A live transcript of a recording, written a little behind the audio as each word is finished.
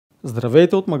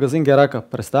Здравейте от магазин Герака.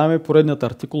 Представяме поредният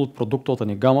артикул от продуктовата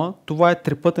ни гама. Това е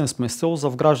трипътен смесител за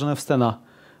вграждане в стена.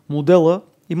 Модела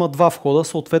има два входа,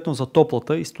 съответно за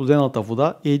топлата и студената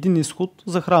вода, и един изход,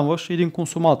 захранващ един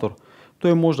консуматор.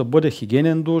 Той може да бъде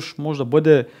хигиенен душ, може да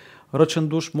бъде ръчен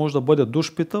душ, може да бъде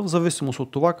душ пита, в зависимост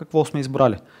от това какво сме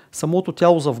избрали. Самото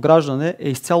тяло за вграждане е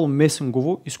изцяло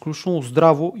месингово, изключително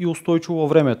здраво и устойчиво във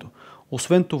времето.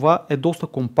 Освен това е доста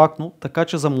компактно, така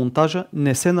че за монтажа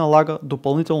не се налага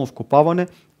допълнително вкопаване,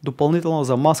 допълнителна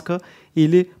замазка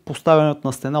или поставянето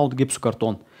на стена от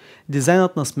гипсокартон.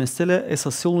 Дизайнът на смесителя е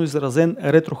със силно изразен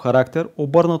ретро характер,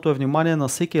 обърнато е внимание на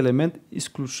всеки елемент,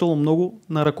 изключително много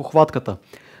на ръкохватката.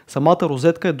 Самата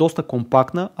розетка е доста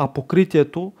компактна, а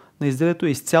покритието на изделието е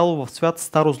изцяло в цвят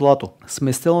старо злато.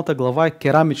 Смесителната глава е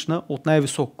керамична от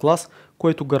най-висок клас,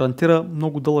 което гарантира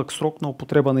много дълъг срок на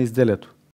употреба на изделието.